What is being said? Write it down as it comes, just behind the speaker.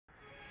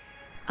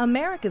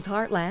America's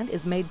Heartland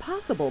is made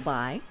possible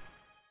by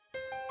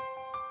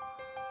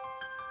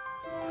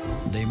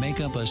They make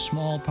up a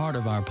small part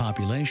of our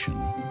population,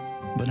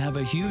 but have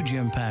a huge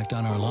impact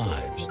on our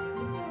lives.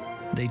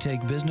 They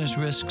take business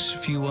risks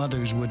few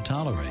others would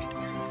tolerate,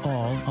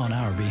 all on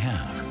our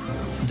behalf.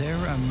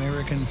 They're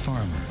American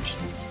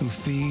farmers who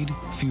feed,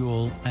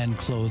 fuel, and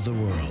clothe the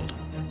world.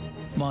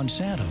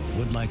 Monsanto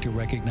would like to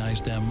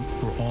recognize them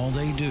for all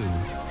they do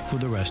for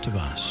the rest of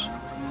us.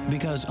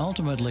 Because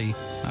ultimately,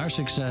 our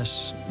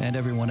success and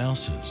everyone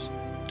else's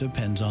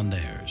depends on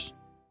theirs.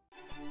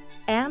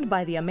 and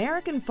by the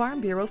American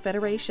Farm Bureau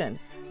Federation,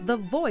 the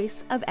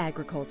voice of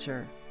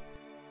agriculture.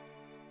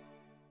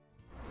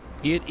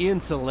 It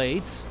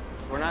insulates.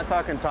 We're not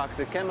talking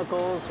toxic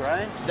chemicals,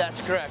 right?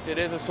 That's correct. It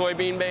is a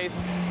soybean base.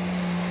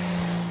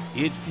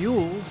 It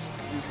fuels.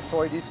 Use the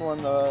soy diesel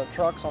in the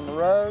trucks on the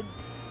road,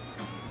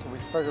 so we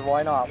figured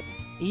why not.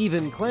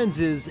 Even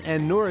cleanses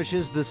and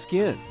nourishes the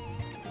skin.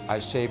 I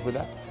shave with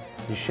that.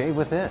 You shave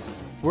with this.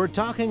 We're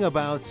talking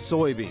about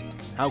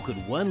soybeans. How could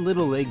one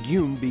little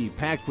legume be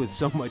packed with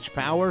so much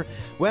power?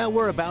 Well,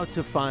 we're about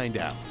to find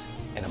out.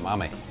 And a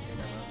mommy.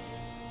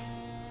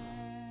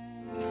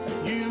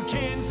 You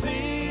can see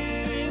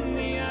it in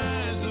the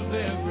eyes of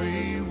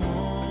every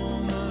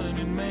woman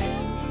and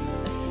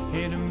man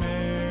in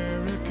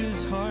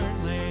America's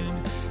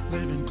heartland,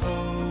 living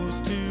close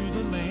to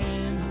the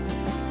land.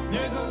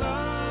 There's a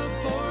love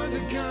for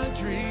the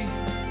country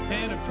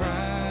and a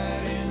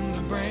pride in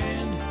the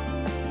brand.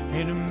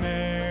 In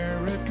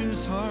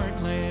America's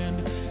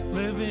heartland,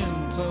 living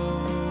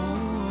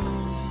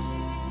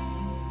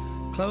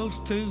close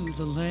to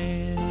the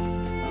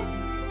land.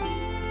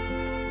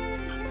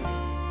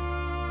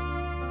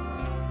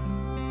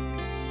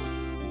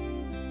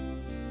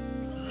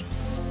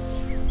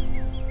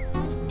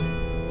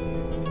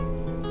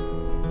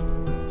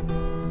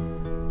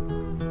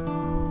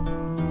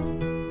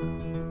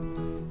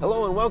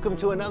 Hello and welcome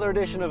to another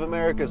edition of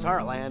America's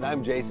Heartland.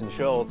 I'm Jason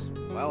Shoultz.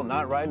 Well,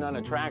 not riding on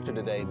a tractor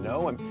today,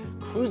 no. I'm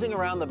cruising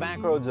around the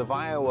back roads of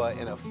Iowa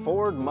in a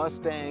Ford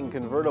Mustang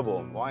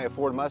convertible. Why a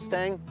Ford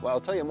Mustang? Well,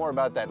 I'll tell you more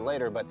about that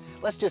later, but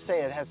let's just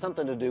say it has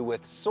something to do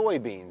with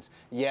soybeans.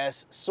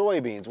 Yes,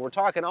 soybeans. We're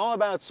talking all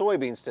about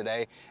soybeans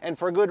today, and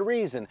for good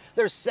reason.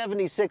 There's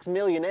 76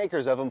 million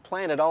acres of them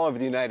planted all over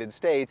the United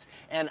States,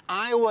 and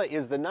Iowa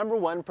is the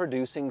 #1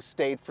 producing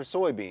state for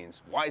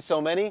soybeans. Why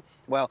so many?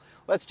 Well,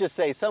 let's just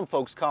say some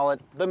folks call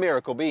it the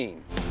miracle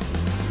bean.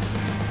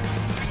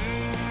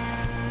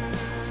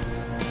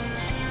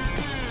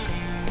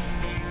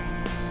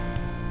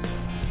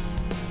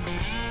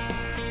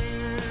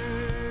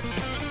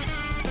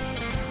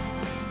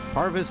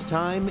 Harvest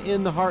time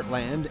in the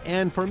heartland,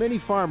 and for many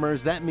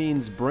farmers that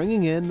means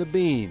bringing in the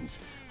beans.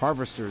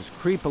 Harvesters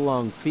creep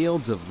along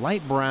fields of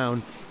light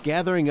brown,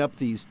 gathering up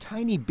these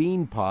tiny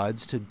bean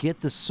pods to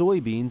get the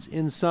soybeans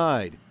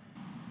inside.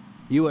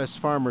 U.S.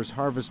 farmers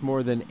harvest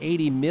more than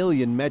 80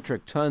 million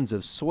metric tons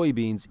of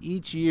soybeans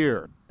each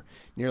year.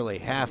 Nearly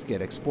half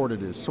get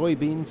exported as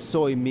soybeans,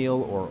 soy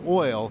meal, or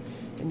oil,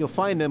 and you'll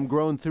find them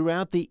grown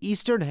throughout the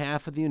eastern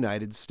half of the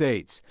United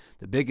States.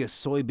 The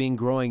biggest soybean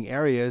growing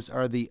areas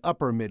are the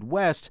upper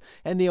Midwest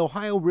and the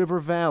Ohio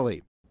River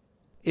Valley.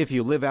 If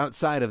you live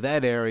outside of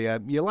that area,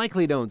 you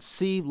likely don't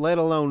see, let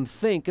alone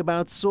think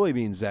about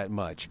soybeans that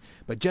much.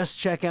 But just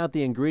check out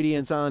the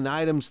ingredients on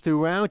items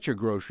throughout your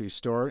grocery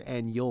store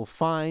and you'll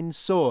find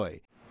soy.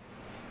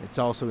 It's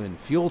also in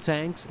fuel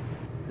tanks,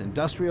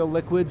 industrial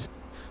liquids,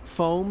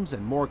 foams,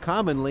 and more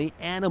commonly,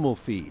 animal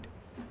feed.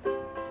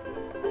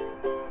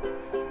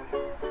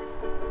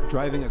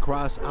 Driving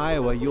across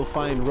Iowa, you'll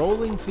find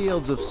rolling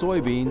fields of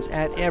soybeans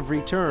at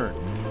every turn.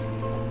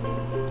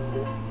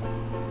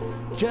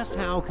 Just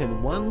how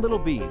can one little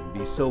bean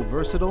be so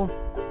versatile?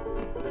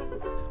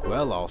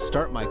 Well, I'll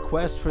start my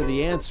quest for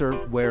the answer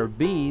where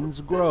beans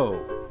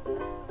grow.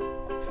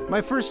 My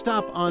first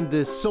stop on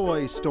this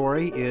soy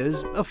story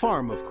is a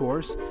farm, of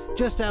course.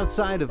 Just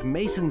outside of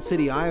Mason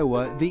City,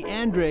 Iowa, the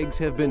Andregs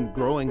have been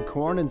growing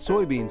corn and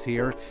soybeans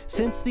here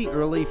since the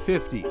early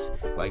 50s.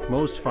 Like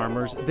most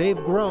farmers, they've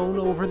grown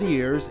over the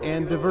years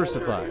and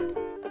diversified.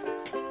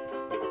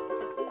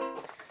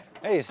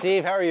 Hey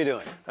Steve, how are you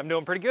doing? I'm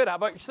doing pretty good. How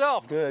about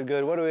yourself? Good,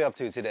 good. What are we up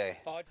to today?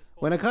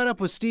 When I caught up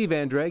with Steve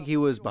Andreg, he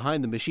was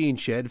behind the machine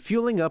shed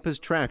fueling up his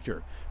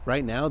tractor.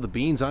 Right now, the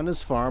beans on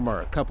his farm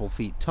are a couple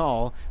feet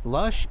tall,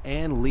 lush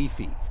and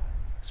leafy.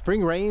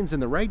 Spring rains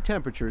and the right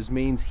temperatures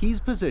means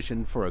he's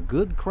positioned for a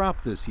good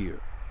crop this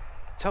year.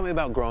 Tell me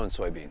about growing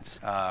soybeans.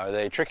 Are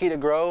they tricky to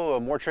grow,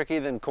 more tricky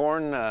than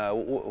corn?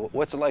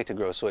 What's it like to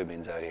grow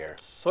soybeans out here?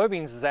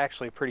 Soybeans is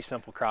actually a pretty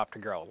simple crop to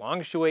grow. As long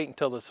as you wait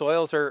until the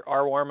soils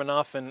are warm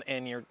enough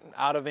and you're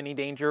out of any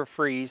danger of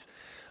freeze,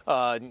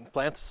 plant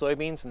the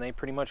soybeans and they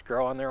pretty much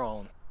grow on their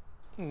own.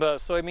 The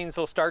soybeans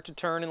will start to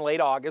turn in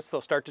late August. They'll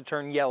start to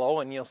turn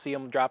yellow and you'll see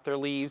them drop their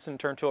leaves and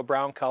turn to a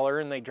brown color,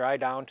 and they dry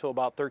down to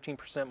about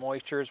 13%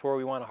 moisture is where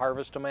we want to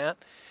harvest them at.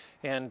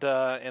 And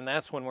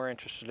that's when we're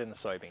interested in the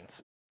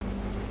soybeans.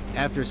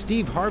 After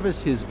Steve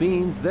harvests his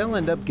beans, they'll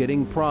end up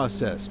getting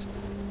processed.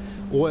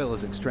 Oil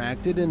is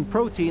extracted and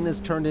protein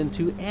is turned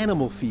into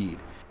animal feed.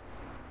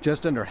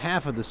 Just under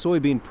half of the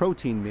soybean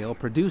protein meal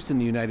produced in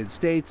the United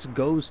States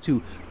goes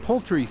to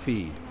poultry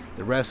feed.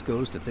 The rest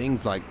goes to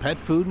things like pet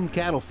food and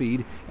cattle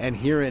feed, and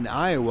here in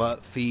Iowa,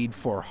 feed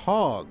for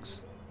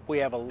hogs. We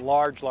have a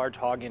large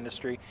hog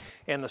industry,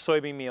 and the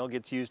soybean meal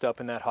gets used up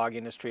in that hog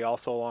industry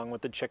also, along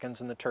with the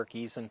chickens and the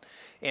turkeys and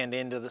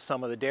into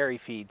some of the dairy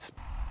feeds.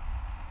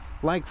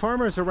 Like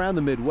farmers around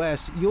the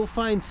Midwest, you'll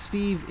find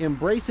Steve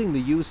embracing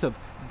the use of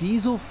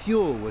diesel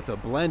fuel with a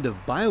blend of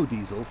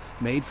biodiesel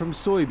made from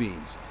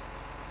soybeans.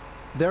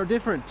 There are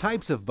different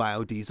types of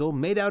biodiesel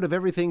made out of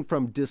everything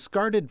from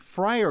discarded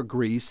fryer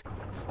grease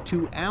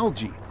to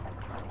algae.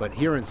 But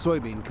here in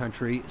soybean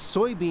country,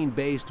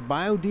 soybean-based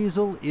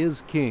biodiesel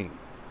is king.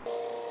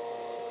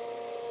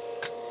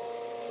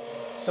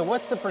 So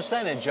what's the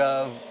percentage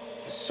of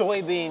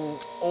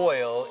soybean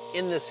oil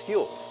in this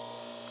fuel?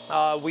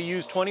 We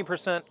use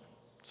 20%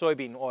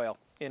 soybean oil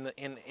in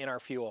our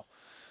fuel.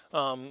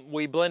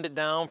 We blend it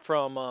down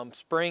from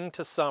spring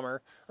to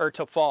summer, or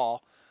to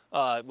fall.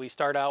 We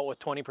start out with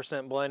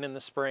 20% blend in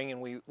the spring,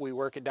 and we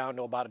work it down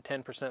to about a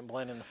 10%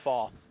 blend in the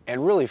fall.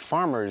 And really,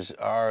 farmers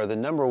are the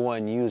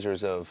 #1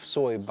 users of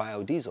soy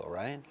biodiesel,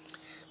 right?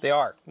 They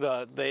are.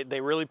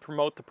 They really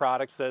promote the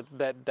products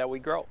that we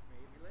grow.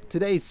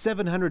 Today,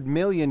 700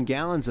 million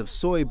gallons of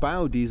soy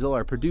biodiesel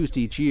are produced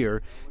each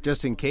year.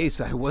 Just in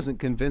case I wasn't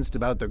convinced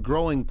about the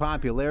growing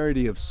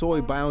popularity of soy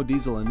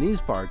biodiesel in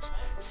these parts,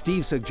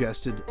 Steve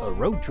suggested a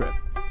road trip.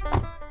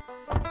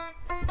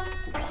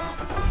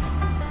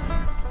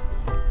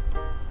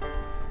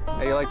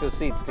 How you like those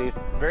seats, Steve?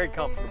 Very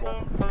comfortable.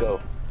 Let's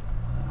go.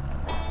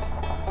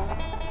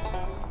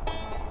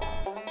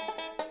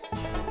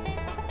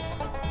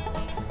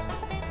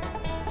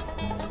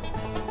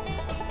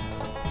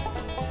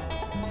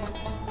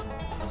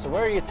 So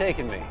where are you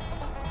taking me?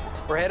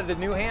 We're headed to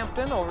New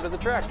Hampton, over to the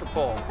tractor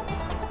pull.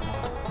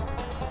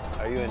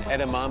 Are you an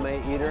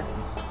edamame eater?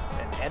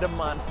 An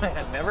edamame?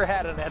 I've never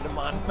had an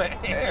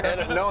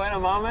edamame. No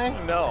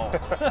edamame? No.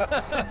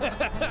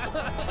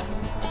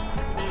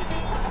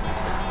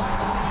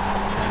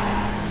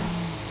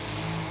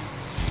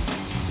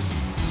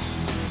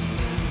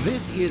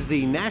 This is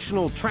the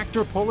National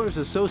Tractor Pullers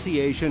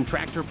Association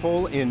tractor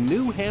pull in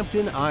New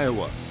Hampton,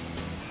 Iowa.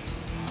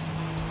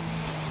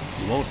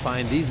 You won't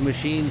find these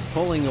machines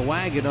pulling a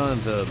wagon on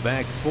the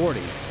back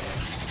 40.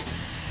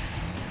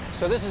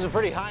 So this is a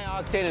pretty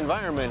high-octane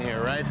environment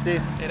here, right,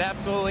 Steve? It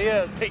absolutely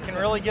is. They can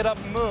really get up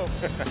and move.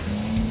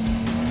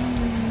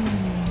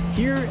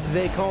 Here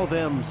they call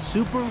them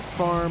super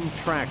farm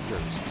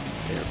tractors.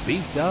 They're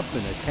beefed up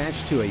and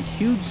attached to a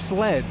huge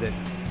sled that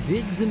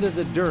digs into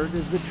the dirt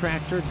as the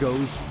tractor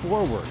goes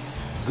forward.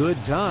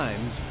 Good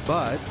times,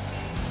 but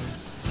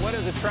What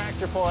does a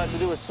tractor pull have to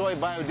do with soy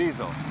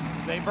biodiesel?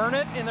 They burn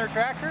it in their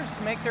tractors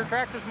to make their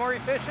tractors more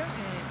efficient,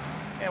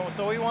 and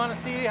so we want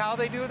to see how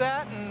they do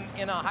that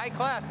in a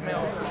high-class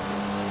mill.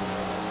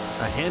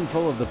 a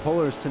handful of the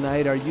pullers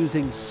tonight are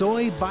using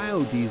soy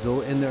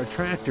biodiesel in their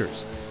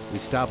tractors. We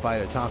stopped by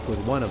to talk with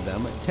one of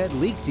them, Ted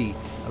Liechty,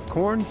 a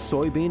corn,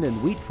 soybean, and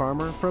wheat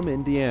farmer from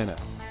Indiana.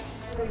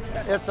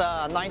 It's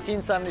a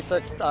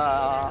 1976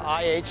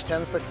 IH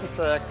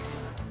 1066.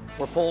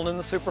 We're pulled in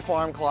the super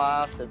farm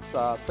class. It's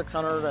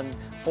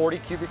 640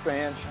 cubic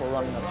inch. We're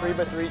running a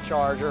 3x3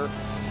 charger.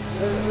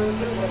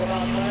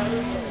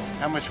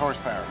 How much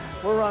horsepower?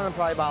 We're running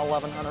probably about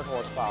 1,100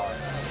 horsepower.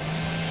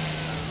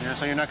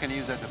 So you're not going to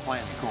use that to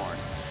plant corn?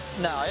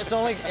 No, it's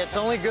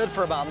only good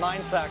for about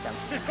 9 seconds.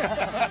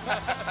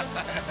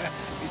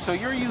 So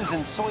you're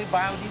using soy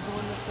biodiesel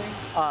in this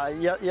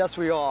thing? Yes,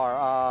 we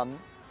are.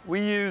 We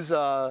use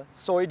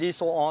soy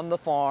diesel on the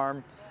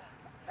farm,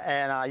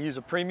 and I use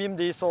a premium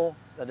diesel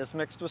that is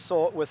mixed with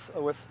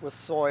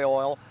soy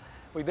oil.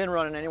 We've been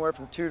running anywhere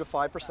from 2 to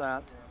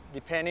 5%,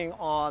 depending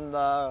on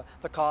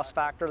the cost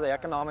factor, the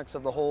economics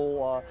of the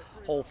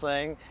whole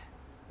thing,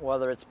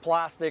 whether it's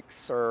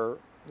plastics or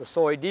the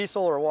soy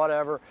diesel or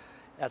whatever.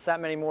 That's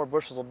that many more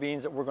bushels of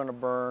beans that we're going to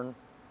burn,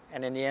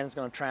 and in the end it's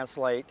going to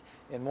translate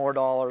in more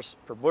dollars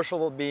per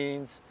bushel of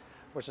beans,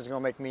 which is going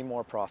to make me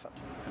more profit.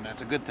 And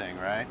that's a good thing,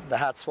 right?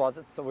 That's what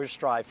we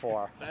strive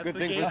for. That's Good the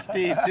thing game. for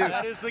Steve, too.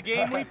 That is the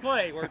game we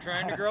play. We're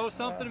trying to grow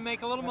something and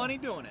make a little money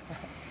doing it.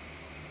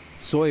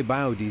 Soy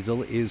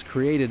biodiesel is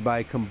created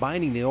by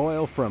combining the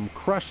oil from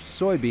crushed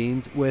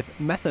soybeans with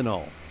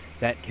methanol.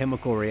 That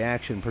chemical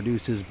reaction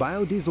produces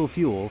biodiesel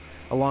fuel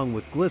along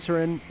with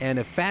glycerin and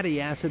a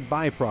fatty acid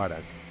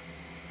byproduct.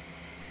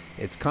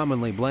 It's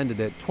commonly blended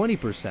at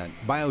 20%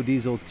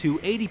 biodiesel to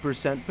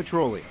 80%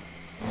 petroleum.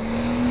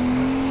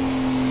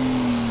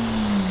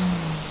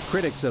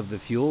 Critics of the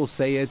fuel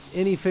say it's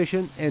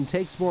inefficient and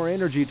takes more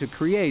energy to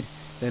create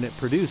than it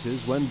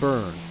produces when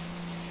burned.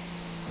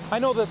 I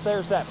know that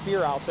there's that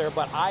fear out there,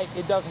 but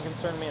it doesn't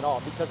concern me at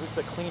all because it's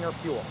a cleaner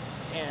fuel.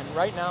 And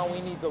right now we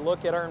need to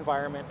look at our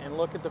environment and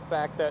look at the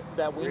fact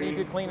that we need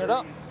to clean it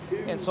up.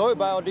 And soy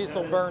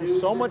biodiesel burns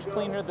so much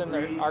cleaner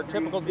than our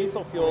typical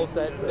diesel fuels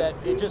that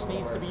it just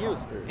needs to be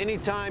used.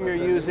 Anytime you're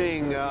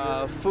using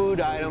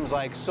food items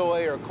like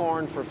soy or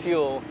corn for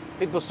fuel,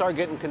 people start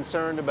getting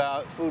concerned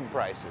about food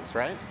prices,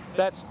 right?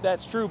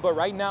 That's true, but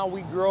right now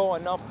we grow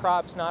enough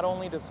crops not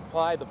only to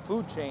supply the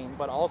food chain,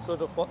 but also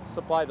to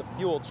supply the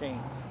fuel chain,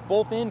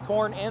 both in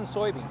corn and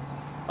soybeans.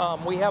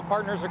 We have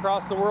partners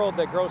across the world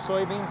that grow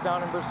soybeans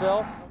down in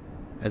Brazil.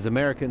 As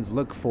Americans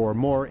look for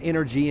more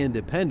energy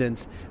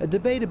independence, a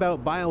debate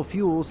about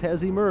biofuels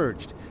has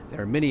emerged. There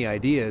are many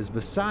ideas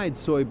besides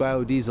soy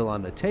biodiesel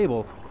on the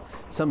table.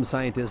 Some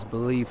scientists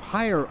believe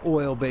higher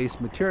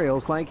oil-based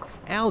materials like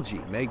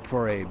algae make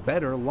for a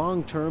better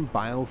long-term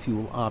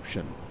biofuel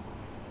option.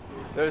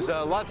 There's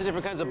lots of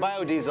different kinds of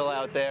biodiesel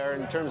out there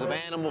in terms of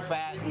animal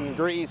fat and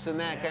grease and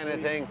that kind of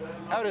thing.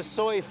 How does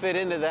soy fit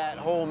into that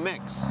whole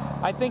mix?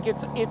 I think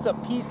it's a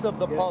piece of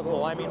the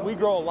puzzle. I mean, we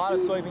grow a lot of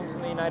soybeans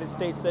in the United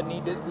States that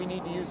we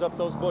need to use up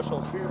those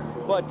bushels.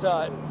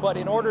 But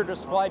in order to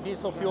supply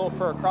diesel fuel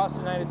for across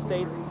the United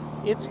States,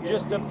 it's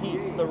just a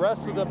piece. The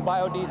rest of the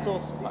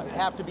biodiesels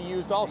have to be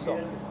used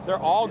also. They're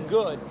all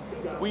good.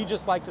 We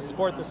just like to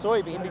support the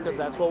soybean because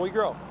that's what we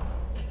grow.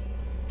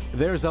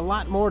 There's a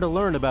lot more to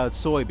learn about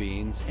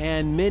soybeans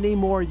and many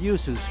more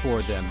uses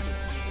for them.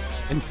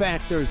 In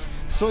fact, there's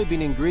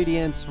soybean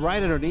ingredients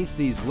right underneath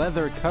these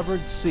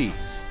leather-covered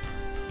seats.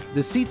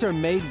 The seats are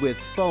made with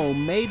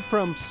foam made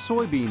from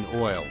soybean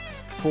oil.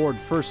 Ford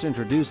first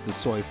introduced the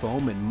soy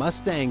foam in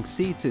Mustang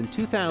seats in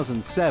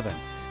 2007.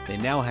 They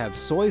now have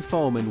soy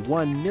foam in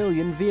 1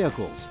 million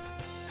vehicles.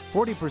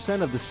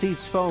 40% of the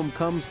seat's foam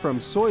comes from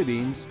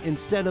soybeans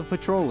instead of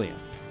petroleum.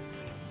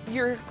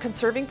 You're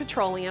conserving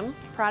petroleum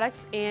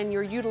products and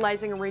you're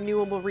utilizing a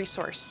renewable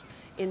resource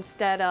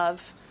instead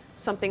of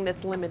something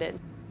that's limited.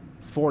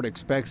 Ford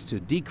expects to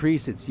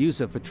decrease its use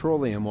of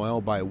petroleum oil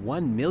by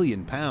 1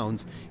 million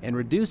pounds and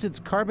reduce its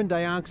carbon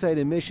dioxide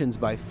emissions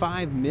by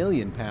 5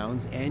 million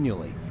pounds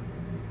annually.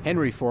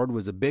 Henry Ford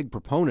was a big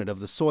proponent of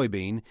the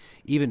soybean,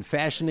 even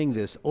fashioning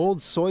this old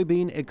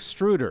soybean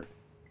extruder.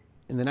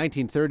 In the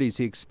 1930s,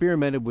 he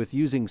experimented with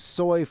using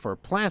soy for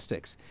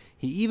plastics.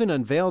 He even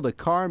unveiled a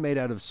car made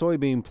out of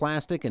soybean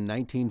plastic in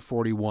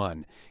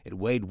 1941. It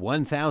weighed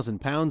 1,000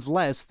 pounds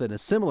less than a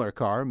similar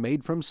car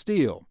made from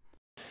steel.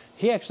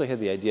 He actually had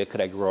the idea,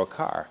 could I grow a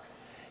car?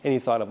 And he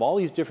thought of all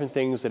these different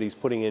things that he's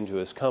putting into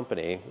his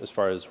company as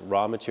far as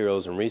raw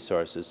materials and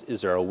resources.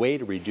 Is there a way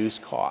to reduce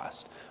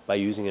cost by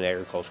using an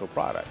agricultural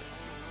product?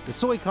 The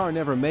soy car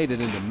never made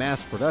it into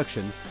mass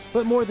production,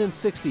 but more than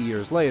 60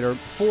 years later,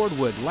 Ford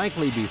would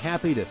likely be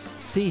happy to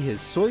see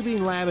his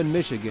soybean lab in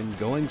Michigan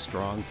going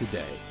strong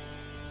today.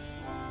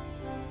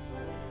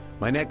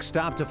 My next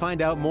stop to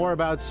find out more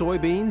about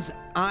soybeans,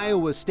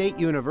 Iowa State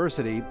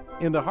University.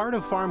 In the heart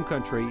of farm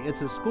country,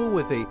 it's a school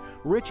with a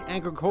rich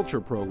agriculture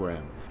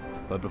program.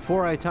 But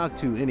before I talk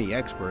to any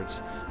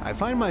experts, I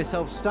find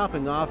myself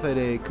stopping off at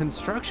a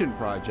construction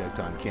project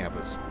on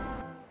campus.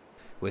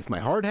 With my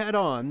hard hat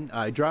on,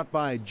 I drop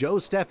by Joe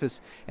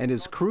Steffes and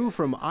his crew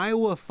from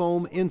Iowa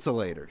Foam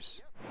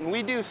Insulators. When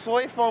we do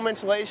soy foam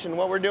insulation,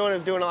 what we're doing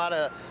is doing a lot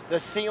of the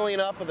sealing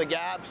up of the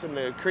gaps and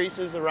the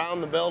creases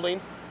around the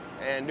building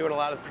and doing a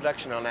lot of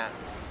production on that.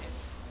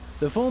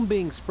 The foam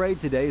being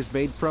sprayed today is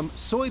made from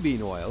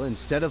soybean oil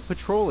instead of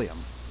petroleum.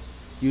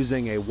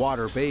 Using a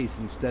water base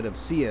instead of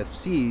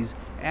CFCs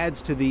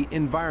adds to the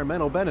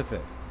environmental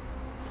benefit.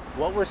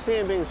 What we're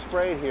seeing being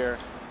sprayed here,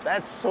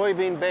 that's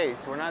soybean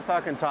base. We're not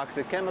talking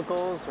toxic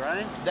chemicals,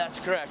 right? That's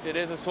correct. It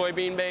is a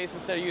soybean base.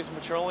 Instead of using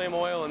petroleum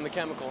oil in the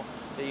chemical,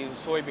 they use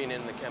soybean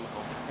in the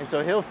chemical. And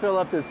so he'll fill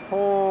up this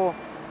whole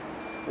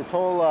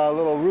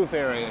little roof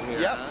area here.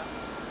 Yep. Huh?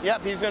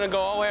 Yep, he's going to go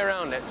all the way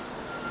around it.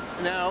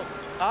 Now,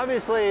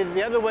 obviously,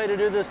 the other way to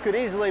do this could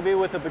easily be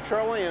with a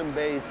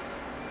petroleum-based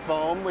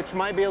foam, which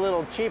might be a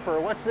little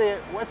cheaper. What's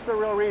the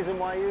real reason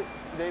why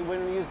they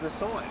wouldn't use the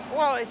soy?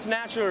 Well, it's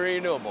naturally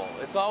renewable.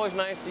 It's always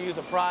nice to use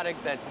a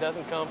product that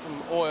doesn't come from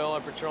oil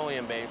or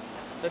petroleum based.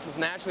 This is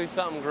naturally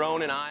something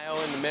grown in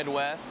Iowa in the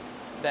Midwest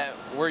that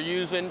we're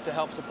using to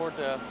help support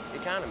the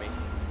economy.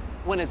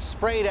 When it's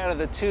sprayed out of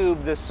the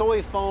tube, the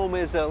soy foam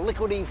is a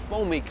liquidy,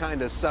 foamy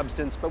kind of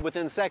substance, but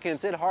within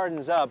seconds it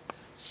hardens up.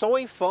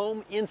 Soy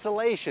foam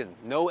insulation.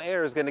 No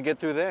air is going to get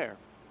through there.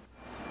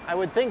 I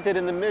would think that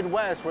in the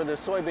Midwest, where there's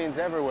soybeans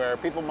everywhere,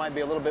 people might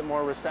be a little bit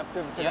more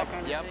receptive to that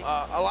kind of thing.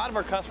 A lot of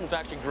our customers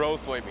actually grow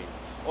soybeans,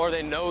 or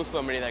they know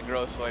somebody that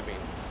grows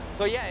soybeans.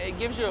 So yeah, it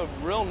gives you a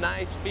real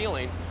nice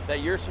feeling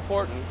that you're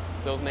supporting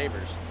those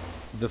neighbors.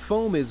 The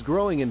foam is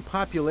growing in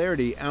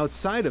popularity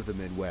outside of the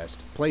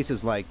Midwest,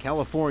 places like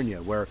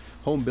California, where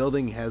home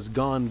building has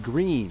gone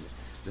green.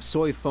 The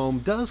soy foam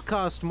does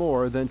cost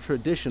more than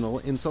traditional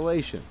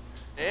insulation.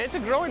 It's a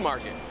growing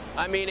market.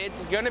 I mean,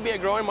 it's going to be a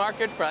growing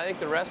market for, I think,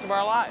 the rest of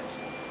our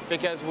lives,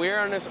 because we're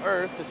on this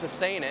earth to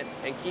sustain it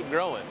and keep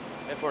growing.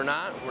 If we're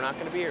not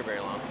going to be here very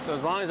long. So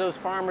as long as those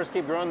farmers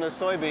keep growing those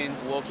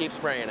soybeans, we'll keep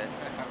spraying it.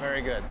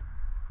 Very good.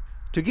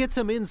 To get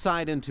some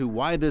insight into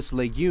why this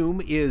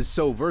legume is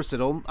so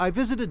versatile, I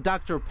visited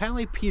Dr.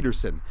 Pally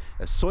Peterson,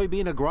 a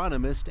soybean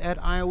agronomist at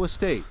Iowa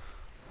State.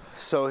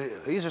 So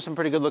these are some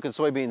pretty good looking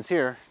soybeans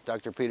here,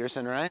 Dr.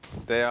 Peterson, right?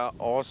 They are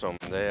awesome.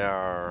 They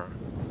are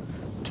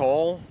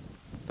tall.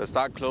 They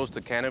start close to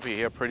canopy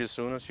here pretty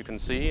soon, as you can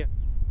see.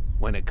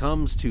 When it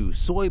comes to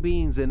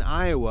soybeans in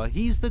Iowa,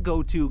 he's the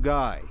go-to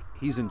guy.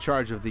 He's in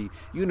charge of the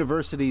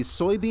university's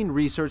soybean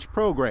research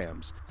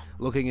programs,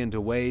 looking into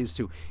ways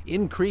to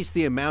increase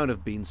the amount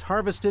of beans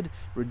harvested,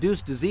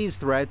 reduce disease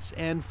threats,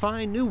 and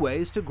find new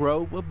ways to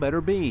grow a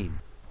better bean.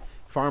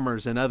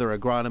 Farmers and other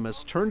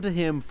agronomists turn to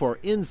him for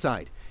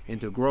insight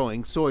into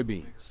growing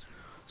soybeans.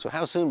 So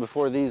how soon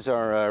before these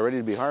are ready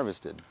to be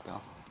harvested,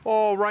 Bill?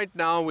 Oh, right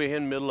now we're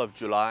in the middle of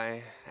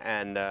July,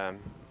 and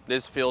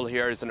this field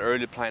here is an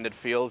early planted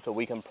field, so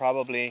we can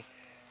probably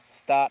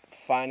start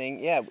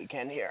finding, yeah, we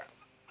can here.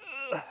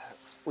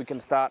 We can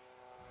start,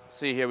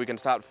 see here, we can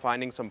start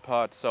finding some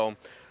pods. So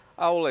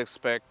I will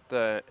expect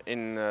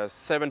in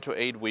 7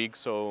 to 8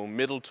 weeks, so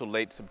middle to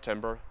late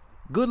September.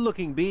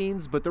 Good-looking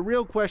beans, but the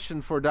real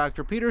question for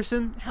Dr.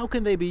 Peterson, how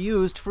can they be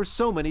used for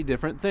so many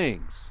different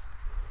things?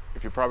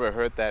 If you probably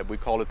heard that, we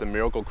call it the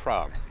miracle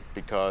crop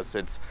because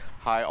it's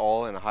high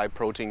oil and high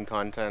protein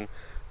content.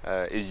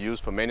 Is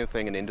used for many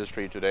things in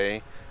industry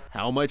today.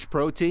 How much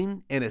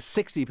protein? In a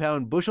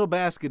 60-pound bushel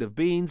basket of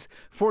beans,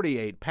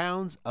 48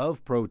 pounds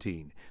of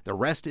protein. The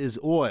rest is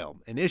oil.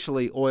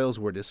 Initially, oils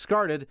were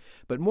discarded,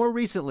 but more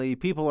recently,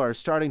 people are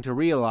starting to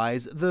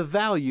realize the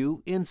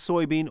value in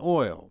soybean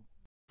oil.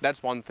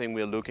 That's one thing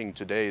we're looking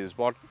today is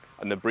what,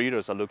 and the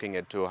breeders are looking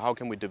at too, how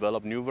can we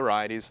develop new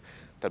varieties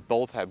that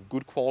both have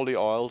good quality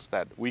oils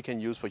that we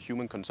can use for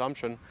human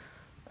consumption,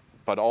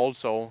 but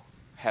also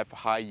have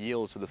high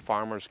yields so the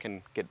farmers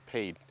can get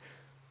paid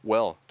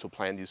well to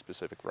plant these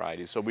specific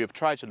varieties. So we have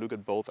tried to look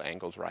at both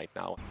angles right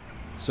now.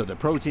 So the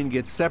protein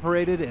gets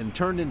separated and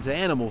turned into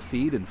animal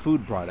feed and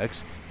food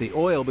products. The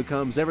oil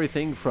becomes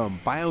everything from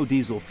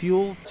biodiesel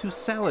fuel to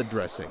salad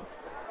dressing.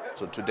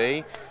 So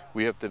today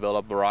we have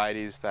developed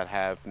varieties that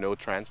have no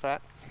trans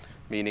fat,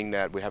 meaning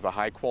that we have a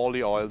high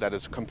quality oil that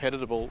is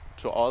compatible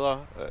to other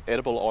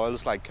edible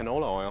oils like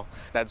canola oil.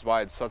 That's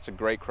why it's such a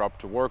great crop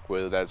to work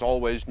with. There's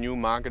always new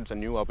markets and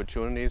new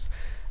opportunities,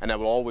 and there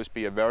will always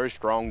be a very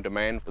strong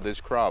demand for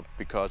this crop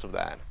because of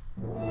that.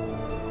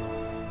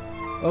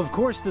 Of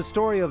course, the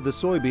story of the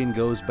soybean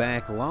goes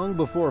back long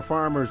before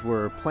farmers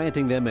were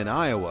planting them in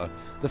Iowa.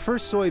 The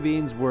first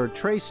soybeans were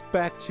traced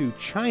back to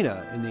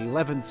China in the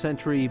 11th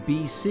century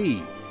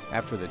BC.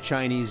 After the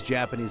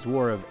Chinese-Japanese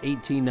War of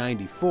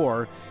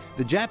 1894,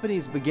 the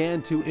Japanese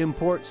began to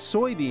import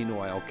soybean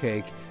oil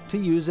cake to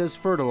use as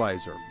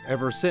fertilizer.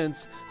 Ever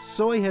since,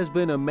 soy has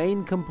been a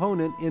main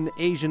component in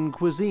Asian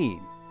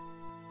cuisine.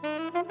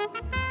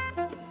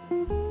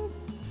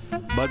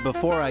 But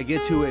before I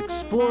get to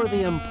explore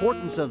the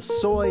importance of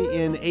soy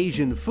in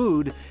Asian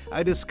food,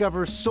 I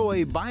discover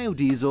soy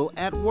biodiesel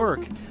at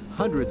work,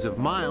 hundreds of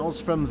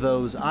miles from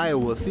those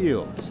Iowa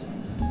fields.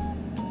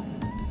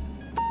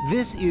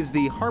 This is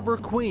the Harbor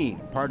Queen,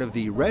 part of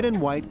the red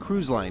and white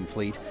cruise line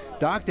fleet,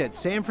 docked at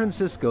San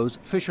Francisco's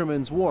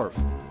Fisherman's Wharf.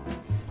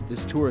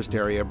 This tourist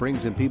area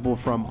brings in people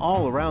from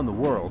all around the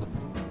world.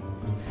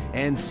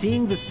 And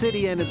seeing the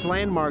city and its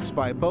landmarks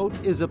by boat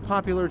is a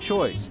popular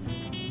choice.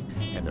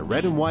 And the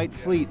red and white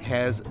fleet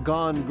has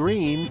gone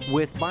green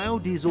with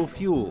biodiesel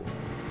fuel.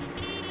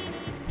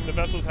 The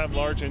vessels have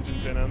large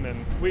engines in them,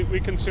 and we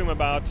consume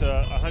about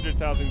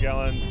 100,000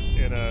 gallons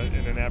in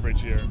an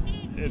average year.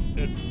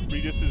 It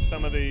reduces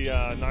some of the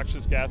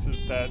noxious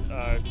gases that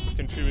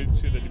contribute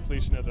to the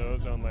depletion of the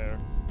ozone layer.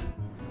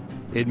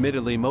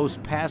 Admittedly,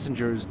 most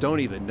passengers don't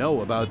even know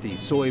about the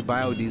soy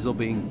biodiesel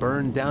being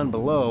burned down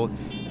below.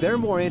 They're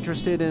more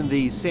interested in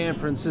the San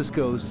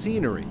Francisco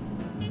scenery.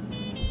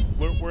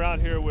 We're out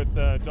here with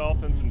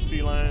dolphins and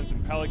sea lions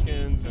and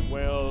pelicans and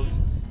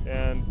whales,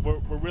 and we're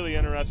really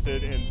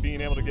interested in being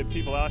able to get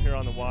people out here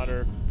on the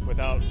water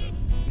without,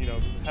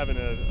 having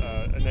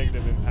a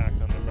negative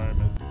impact on the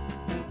environment.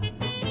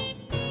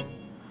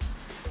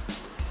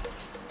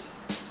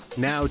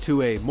 Now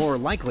to a more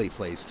likely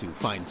place to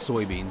find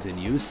soybeans in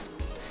use,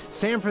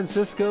 San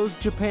Francisco's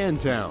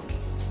Japantown.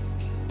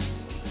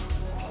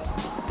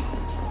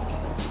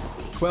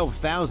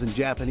 12,000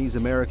 Japanese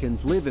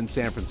Americans live in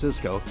San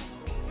Francisco.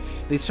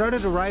 They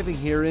started arriving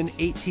here in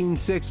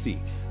 1860.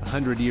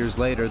 100 years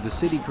later, the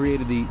city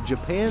created the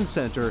Japan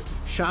Center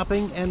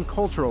shopping and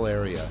cultural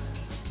area.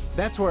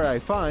 That's where I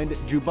find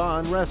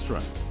Juban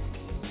Restaurant.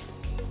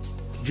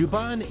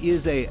 Juban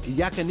is a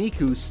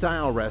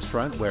yakiniku-style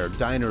restaurant where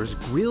diners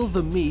grill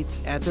the meats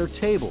at their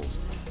tables.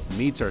 The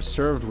meats are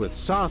served with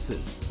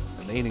sauces.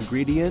 The main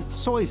ingredient,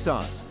 soy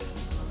sauce.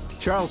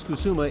 Charles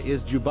Kusuma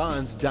is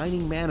Juban's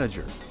dining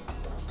manager.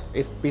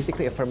 It's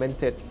basically a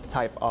fermented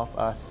type of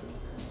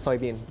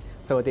soybean.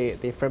 So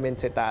they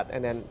fermented that,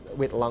 and then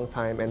with a long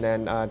time, and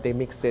then they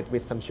mixed it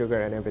with some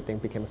sugar, and everything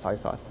became soy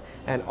sauce.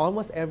 And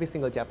almost every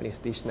single Japanese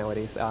dish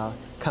nowadays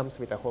comes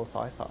with a whole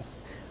soy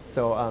sauce.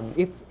 So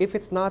if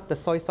it's not the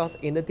soy sauce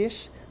in the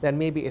dish, then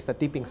maybe it's a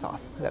dipping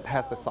sauce that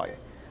has the soy.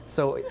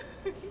 So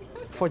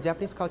for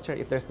Japanese culture,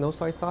 if there's no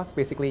soy sauce,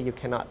 basically you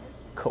cannot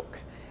cook.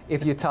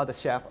 If you tell the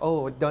chef,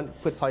 oh, don't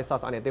put soy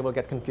sauce on it, they will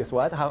get confused.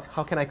 What?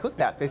 How can I cook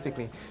that,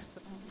 basically?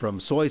 From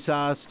soy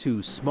sauce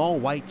to small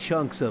white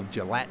chunks of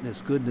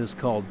gelatinous goodness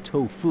called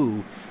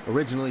tofu,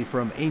 originally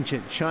from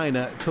ancient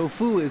China,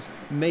 tofu is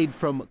made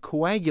from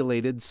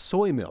coagulated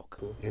soy milk.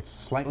 It's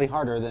slightly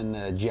harder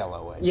than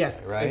Jell-O, I'd Yes,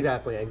 say, right?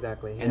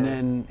 exactly. And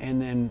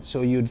then,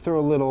 so you'd throw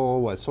a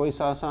little soy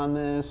sauce on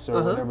this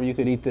or whatever. You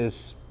could eat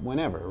this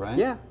whenever, right?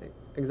 Yeah,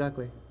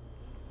 exactly.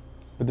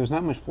 But there's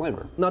not much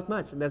flavor. Not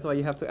much. That's why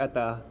you have to add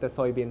the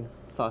soybean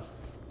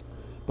sauce.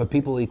 But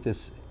people eat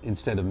this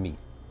instead of meat.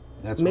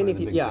 That's many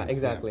people. Yeah,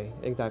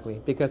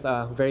 exactly. Because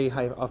very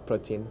high of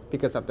protein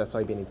because of the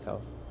soybean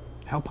itself.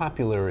 How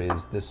popular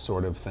is this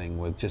sort of thing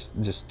with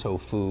just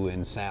tofu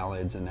and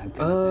salads and that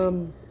kind of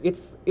thing?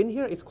 It's in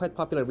here. It's quite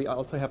popular. We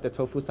also have the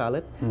tofu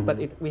salad, but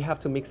we have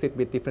to mix it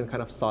with different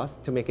kind of sauce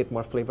to make it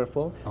more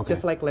flavorful. Okay.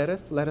 Just like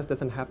lettuce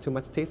doesn't have too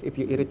much taste if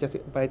you eat it just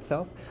by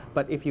itself.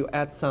 But if you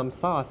add some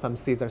sauce, some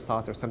Caesar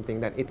sauce or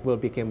something, then it will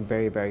become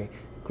very, very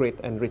great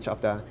and rich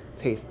of the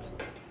taste.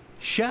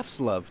 Chefs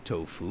love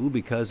tofu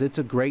because it's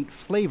a great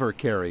flavor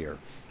carrier.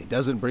 It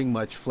doesn't bring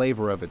much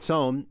flavor of its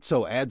own,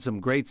 so add some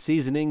great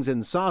seasonings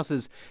and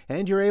sauces,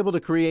 and you're able to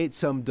create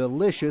some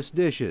delicious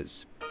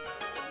dishes.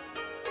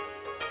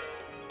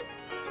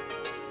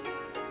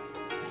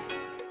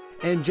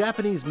 And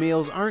Japanese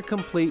meals aren't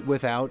complete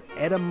without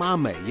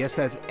edamame. Yes,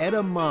 that's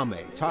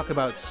edamame. Talk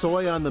about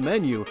soy on the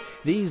menu.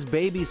 These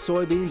baby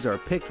soybeans are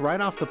picked right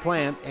off the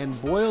plant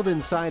and boiled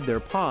inside their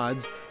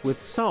pods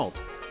with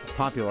salt. A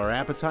popular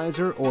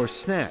appetizer or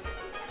snack.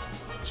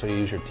 So you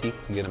use your teeth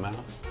to get them out?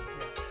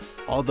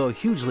 Although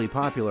hugely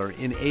popular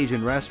in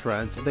Asian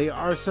restaurants, they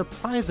are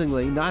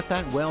surprisingly not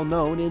that well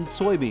known in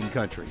soybean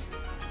country.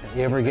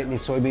 You ever get any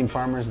soybean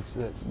farmers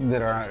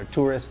that are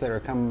tourists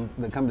that come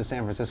to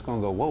San Francisco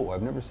and go, whoa,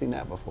 I've never seen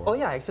that before? Oh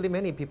yeah, actually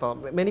many people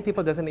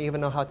doesn't even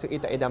know how to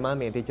eat the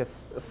edamame. They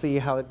just see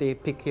how they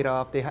pick it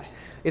up.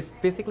 It's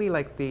basically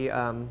like the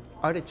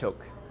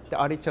artichoke. The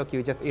artichoke,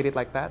 you just eat it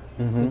like that.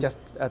 You just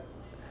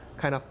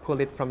kind of pull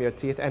it from your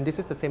teeth, and this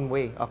is the same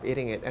way of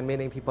eating it. And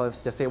many people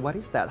just say, what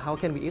is that? How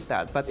can we eat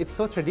that? But it's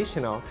so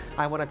traditional,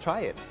 I want to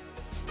try it.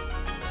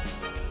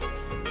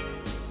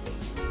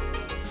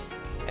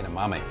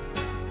 Edamame.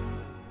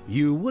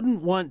 You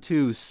wouldn't want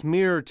to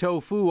smear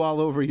tofu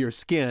all over your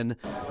skin,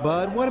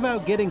 but what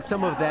about getting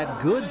some of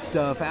that good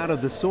stuff out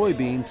of the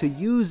soybean to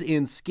use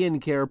in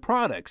skincare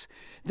products?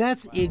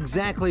 That's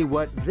exactly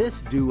what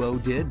this duo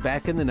did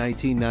back in the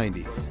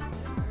 1990s.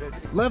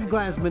 Lev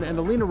Glasman and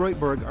Alina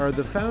Reutberg are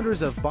the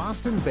founders of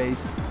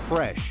Boston-based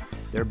Fresh.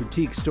 Their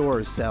boutique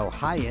stores sell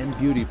high-end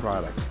beauty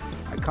products.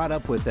 I caught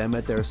up with them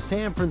at their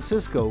San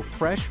Francisco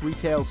Fresh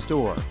retail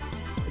store.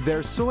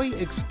 Their soy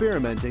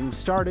experimenting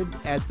started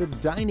at the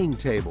dining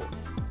table.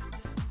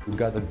 We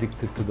got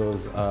addicted to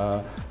those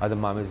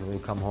edamames when you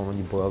come home and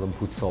you boil them,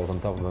 put salt on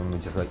top of them,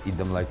 and just like eat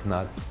them like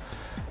nuts.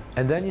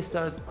 And then you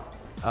start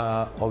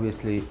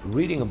obviously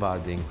reading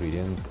about the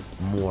ingredient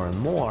more and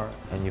more,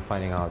 and you're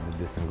finding out that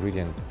this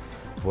ingredient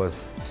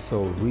was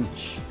so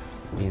rich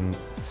in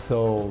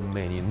so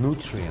many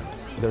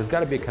nutrients. There's got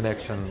to be a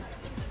connection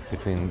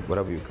between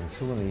whatever you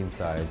consume on the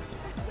inside.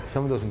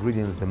 Some of those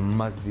ingredients, they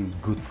must be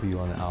good for you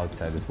on the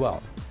outside as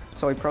well.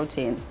 Soy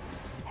protein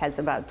has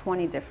about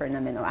 20 different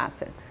amino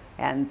acids,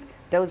 and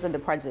those are the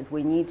parts that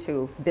we need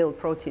to build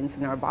proteins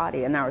in our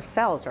body, and our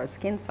cells, our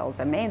skin cells,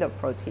 are made of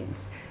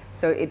proteins.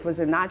 So it was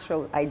a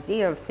natural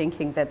idea of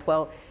thinking that,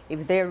 well,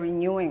 if they're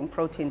renewing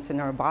proteins in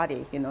our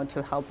body,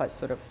 to help us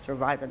sort of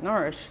survive and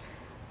nourish,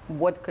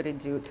 what could it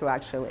do to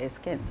actually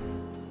skin?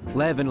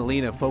 Lev and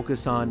Alina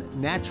focus on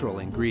natural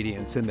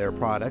ingredients in their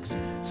products.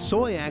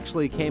 Soy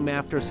actually came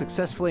after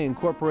successfully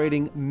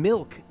incorporating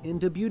milk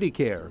into beauty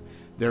care.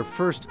 Their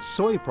first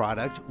soy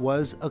product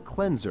was a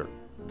cleanser.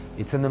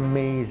 It's an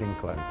amazing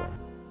cleanser.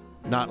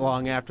 Not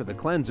long after the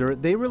cleanser,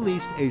 they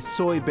released a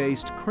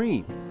soy-based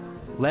cream.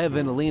 Lev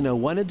and Alina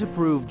wanted to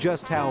prove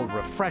just how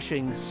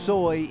refreshing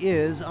soy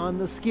is on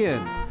the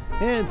skin.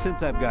 And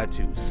since I've got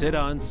to sit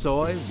on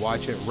soy,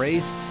 watch it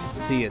race,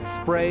 see it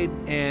sprayed,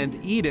 and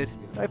eat it,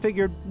 I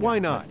figured, why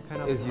not?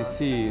 As you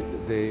see,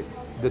 the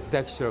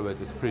texture of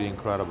it is pretty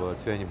incredible.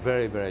 It's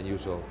very, very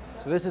unusual.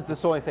 So this is the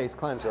soy face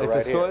cleanser it's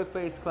right here. It's a soy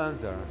face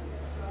cleanser.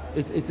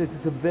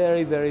 It's a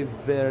very, very,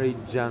 very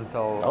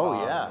gentle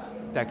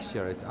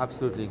texture. It's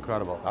absolutely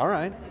incredible. All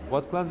right.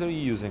 What cleanser are you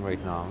using right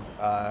now?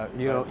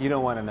 You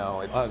don't want to know.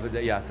 It's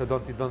yeah, so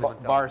don't even tell.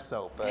 Bar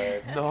soap. No.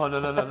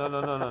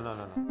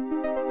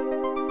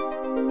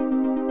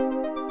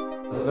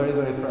 It's very,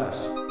 very fresh.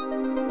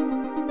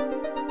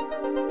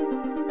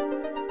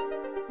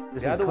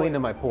 This is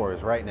cleaning my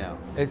pores right now.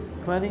 It's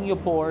cleaning your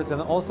pores,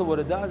 and also what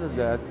it does is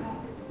that,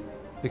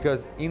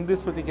 because in this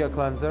particular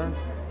cleanser,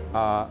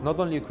 not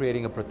only are you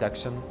creating a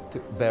protection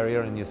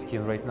barrier in your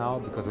skin right now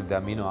because of the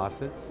amino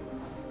acids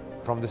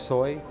from the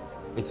soy,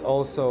 it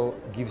also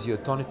gives you a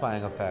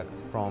tonifying effect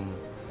from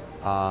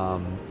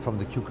from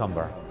the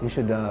cucumber. You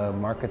should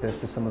market this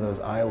to some of those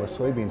Iowa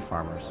soybean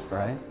farmers,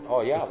 right?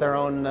 Oh yeah, it's their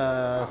own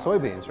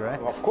soybeans, right?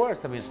 Of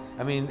course.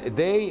 I mean,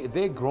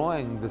 they're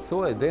growing the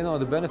soy. They know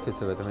the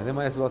benefits of it. I mean, they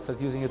might as well start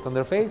using it on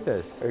their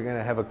faces. They're going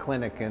to have a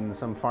clinic in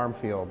some farm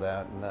field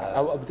out.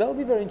 That'll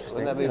be very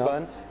interesting. Wouldn't that be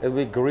fun? It'll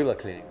be guerrilla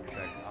clinic.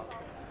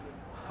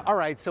 All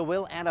right, so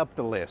we'll add up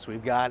the list.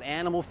 We've got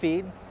animal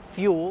feed,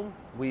 fuel,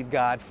 we've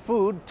got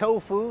food,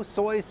 tofu,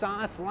 soy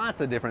sauce,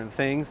 lots of different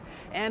things.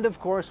 And of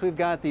course, we've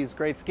got these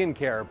great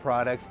skincare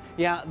products.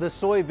 Yeah, the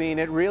soybean,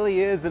 it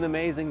really is an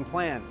amazing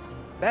plant.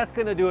 That's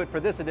going to do it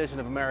for this edition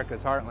of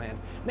America's Heartland.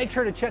 Make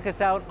sure to check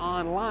us out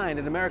online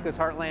at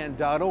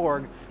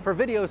americasheartland.org for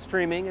video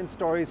streaming and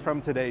stories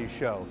from today's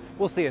show.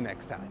 We'll see you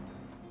next time.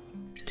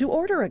 To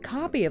order a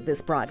copy of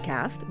this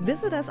broadcast,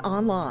 visit us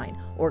online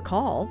or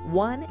call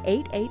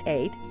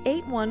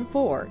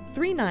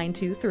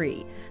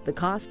 1-888-814-3923. The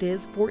cost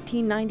is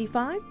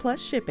 $14.95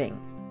 plus shipping.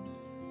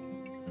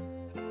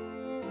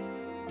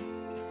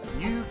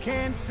 You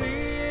can see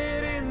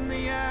it in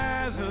the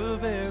eyes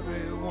of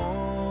every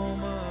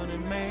woman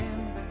and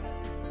man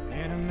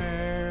in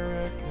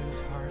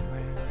America's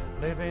heartland,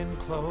 living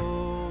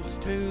close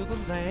to the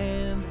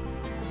land.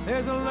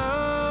 There's a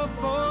love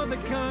for the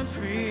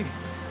country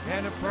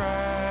and a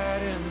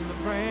pride in the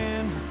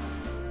brand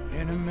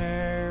in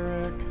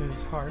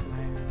America's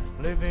heartland,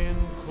 living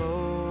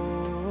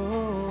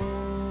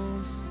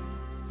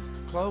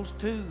close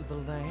to the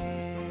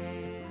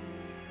land.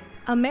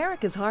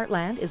 America's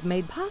Heartland is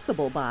made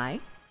possible by...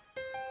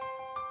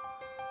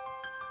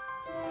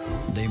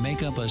 They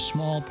make up a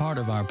small part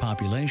of our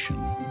population,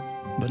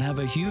 but have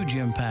a huge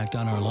impact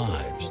on our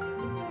lives.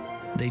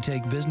 They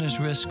take business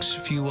risks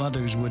few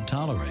others would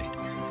tolerate,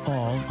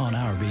 all on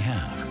our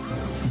behalf.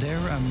 They're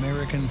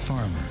American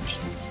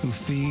farmers who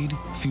feed,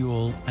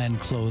 fuel, and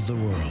clothe the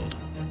world.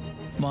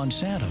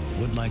 Monsanto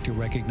would like to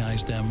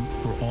recognize them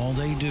for all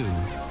they do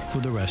for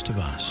the rest of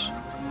us.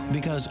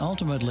 Because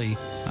ultimately,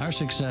 our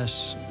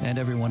success and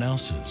everyone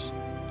else's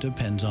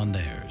depends on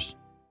theirs.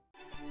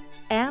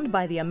 And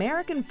by the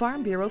American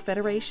Farm Bureau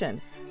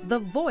Federation, the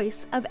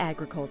voice of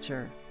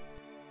agriculture.